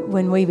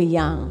when we were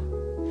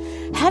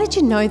young, how did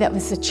you know that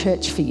was the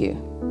church for you?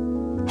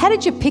 How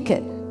did you pick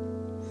it?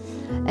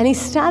 And he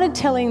started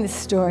telling this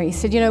story. He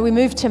said, we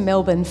moved to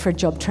Melbourne for a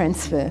job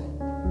transfer.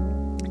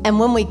 And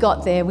when we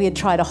got there, we had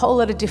tried a whole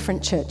lot of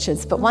different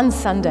churches. But one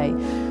Sunday,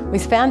 we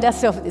found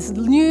ourselves at this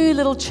new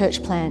little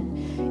church plant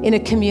in a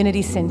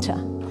community centre.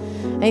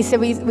 And he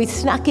said, we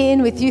snuck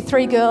in with you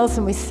three girls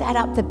and we sat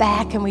up the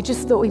back and we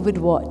just thought we would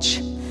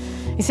watch.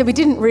 He said, we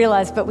didn't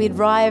realise, but we'd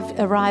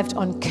arrived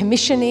on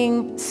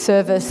Commissioning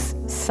Service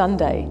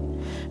Sunday.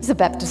 It was a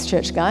Baptist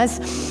church,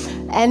 guys.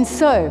 And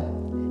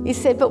so he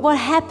said, but what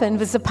happened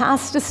was the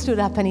pastor stood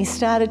up and he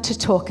started to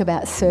talk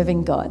about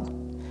serving God.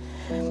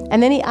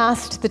 And then he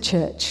asked the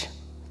church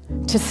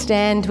to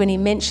stand when he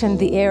mentioned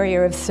the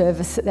area of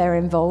service that they're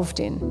involved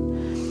in.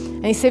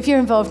 And he said, if you're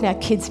involved in our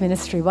kids'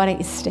 ministry, why don't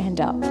you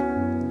stand up?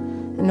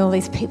 And all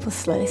these people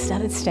slowly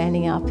started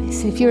standing up. He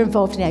said, if you're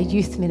involved in our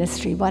youth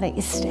ministry, why don't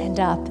you stand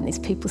up? And these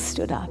people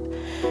stood up.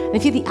 And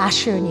if you're the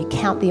usher and you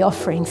count the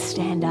offering,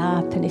 stand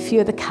up. And if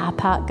you're the car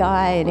park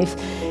guy, and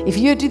if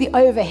you do the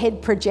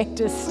overhead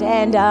projector,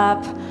 stand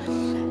up.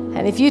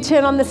 And if you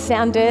turn on the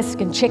sound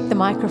desk and check the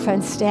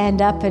microphone,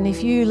 stand up. And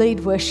if you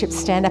lead worship,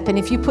 stand up. And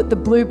if you put the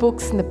blue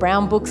books and the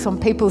brown books on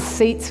people's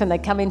seats when they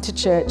come into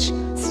church,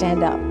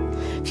 stand up.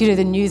 If you do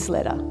the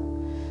newsletter.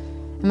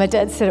 And my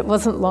dad said it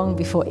wasn't long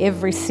before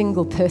every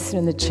single person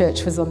in the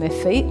church was on their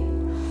feet,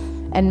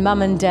 and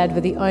Mum and Dad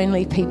were the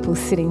only people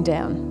sitting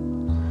down.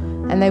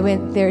 And they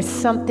went, there is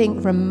something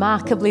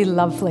remarkably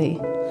lovely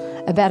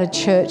about a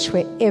church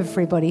where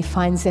everybody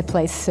finds their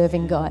place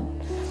serving God,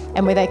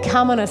 and where they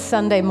come on a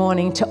Sunday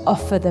morning to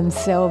offer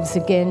themselves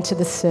again to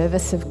the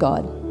service of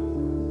God.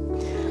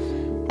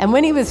 And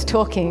when he was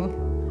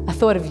talking, I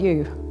thought of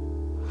you.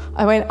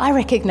 I went, I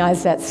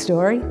recognise that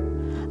story.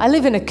 I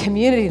live in a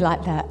community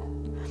like that.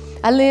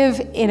 I live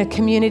in a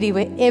community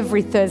where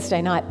every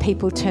Thursday night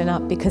people turn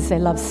up because they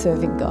love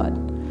serving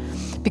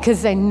God,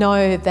 because they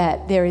know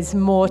that there is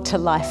more to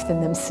life than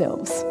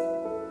themselves.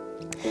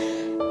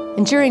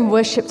 And during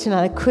worship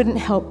tonight, I couldn't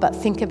help but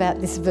think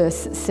about this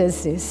verse that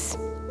says this.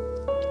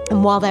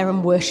 And while they were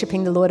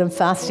worshipping the Lord and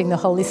fasting, the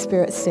Holy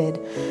Spirit said,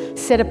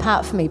 set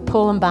apart for me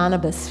Paul and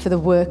Barnabas for the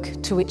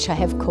work to which I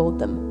have called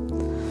them.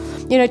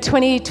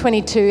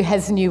 2022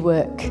 has new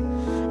work.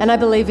 And I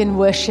believe in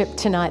worship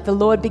tonight, the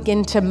Lord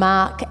begin to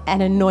mark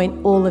and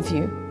anoint all of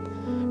you,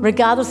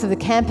 regardless of the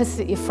campus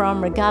that you're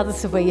from,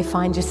 regardless of where you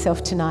find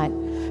yourself tonight,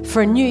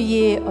 for a new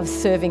year of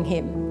serving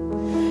Him.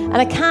 And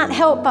I can't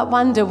help but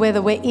wonder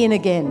whether we're in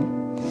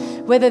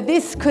again, whether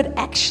this could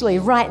actually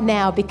right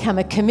now become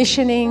a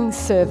commissioning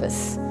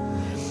service,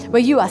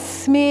 where you are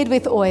smeared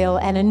with oil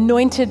and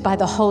anointed by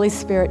the Holy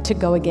Spirit to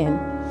go again,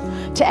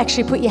 to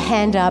actually put your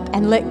hand up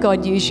and let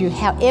God use you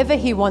however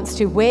He wants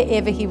to,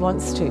 wherever He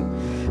wants to.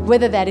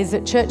 Whether that is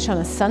at church on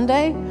a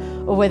Sunday,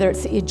 or whether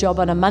it's at your job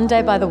on a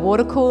Monday by the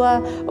water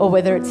cooler, or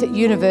whether it's at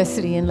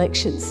university in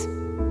lectures.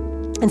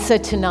 And so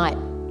tonight,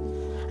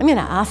 I'm going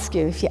to ask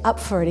you if you're up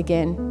for it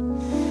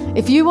again.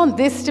 If you want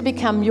this to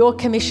become your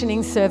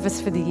commissioning service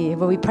for the year,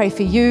 where we pray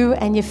for you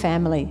and your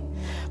family,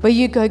 where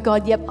you go,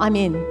 God, yep, I'm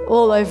in,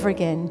 all over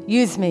again.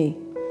 Use me.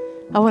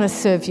 I want to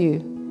serve you.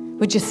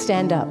 Would you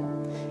stand up?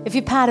 If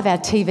you're part of our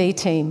TV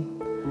team,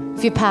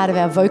 if you're part of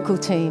our vocal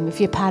team, if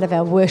you're part of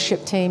our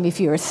worship team, if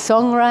you're a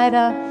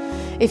songwriter,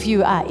 if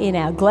you are in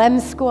our glam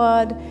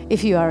squad,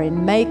 if you are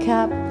in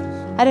makeup,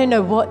 I don't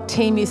know what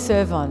team you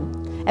serve on.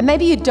 And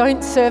maybe you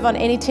don't serve on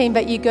any team,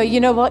 but you go,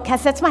 you know what,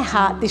 Cass, that's my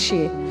heart this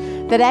year,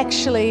 that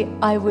actually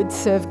I would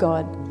serve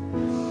God.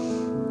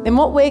 Then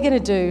what we're going to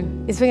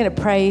do is we're going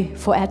to pray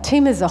for our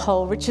team as a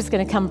whole. Rich is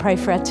going to come pray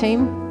for our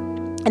team.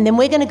 And then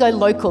we're going to go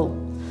local.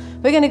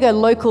 We're going to go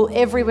local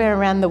everywhere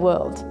around the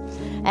world.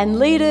 And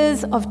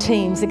leaders of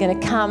teams are going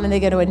to come and they're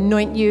going to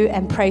anoint you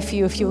and pray for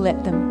you if you'll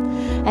let them.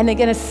 And they're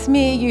going to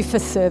smear you for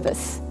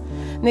service.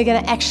 And they're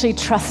going to actually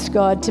trust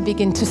God to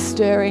begin to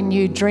stir in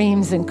you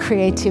dreams and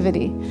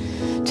creativity,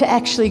 to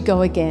actually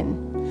go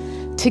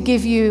again, to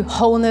give you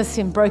wholeness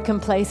in broken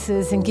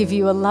places and give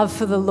you a love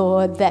for the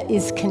Lord that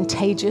is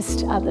contagious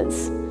to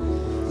others.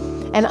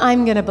 And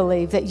I'm going to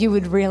believe that you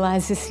would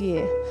realize this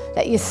year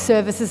that your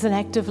service is an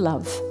act of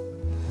love,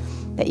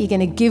 that you're going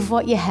to give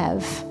what you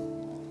have,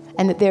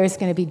 and that there is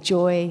going to be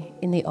joy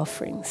in the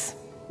offerings.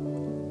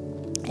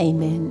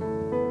 Amen.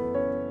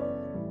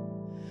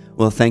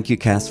 Well, thank you,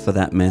 Cass, for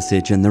that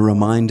message and the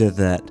reminder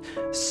that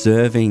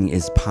serving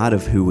is part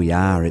of who we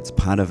are. It's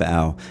part of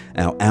our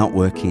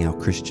outworking our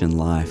Christian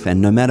life.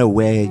 And no matter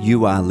where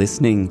you are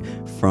listening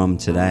from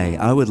today,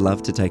 I would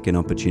love to take an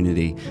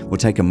opportunity or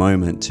take a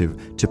moment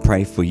to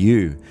pray for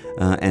you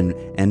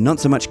and not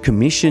so much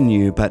commission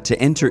you, but to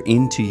enter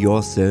into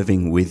your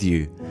serving with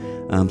you.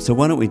 So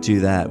why don't we do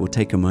that? We'll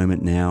take a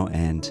moment now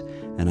and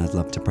I'd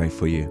love to pray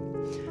for you.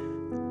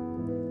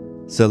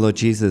 So Lord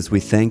Jesus, we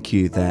thank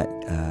you that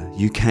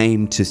you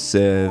came to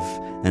serve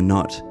and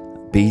not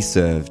be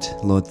served.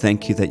 Lord,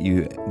 thank you that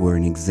you were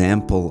an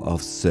example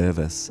of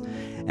service.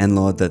 And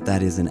Lord,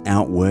 that is an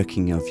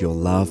outworking of your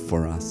love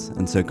for us.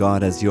 And so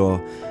God, as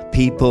your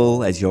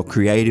people, as your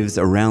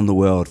creatives around the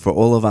world, for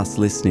all of us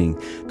listening,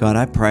 God,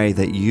 I pray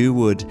that you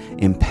would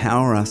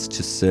empower us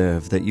to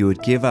serve, that you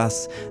would give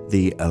us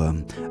the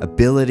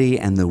ability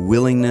and the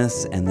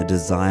willingness and the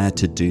desire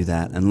to do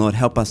that. And Lord,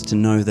 help us to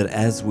know that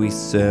as we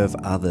serve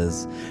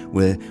others,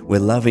 we're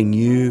loving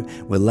you,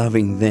 we're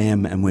loving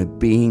them, and we're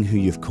being who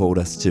you've called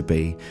us to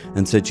be.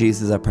 And so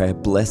Jesus, I pray a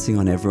blessing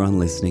on everyone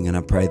listening, and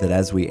I pray that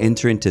as we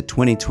enter into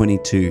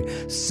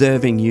 2022,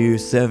 serving you,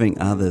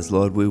 serving others,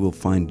 Lord, we will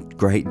find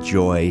great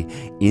joy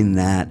in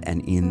that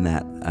and in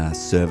that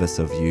service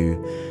of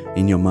you.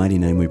 In your mighty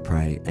name we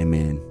pray,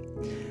 amen.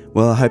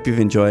 Well, I hope you've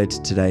enjoyed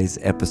today's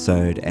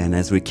episode, and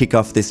as we kick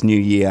off this new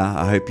year,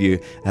 I hope you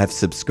have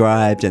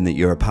subscribed and that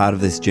you're a part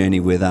of this journey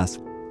with us.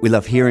 We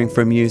love hearing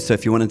from you, so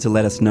if you wanted to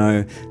let us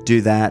know,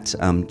 do that.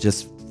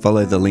 Just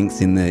follow the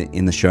links in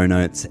the show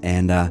notes,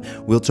 and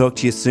we'll talk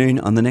to you soon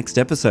on the next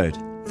episode.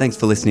 Thanks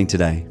for listening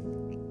today.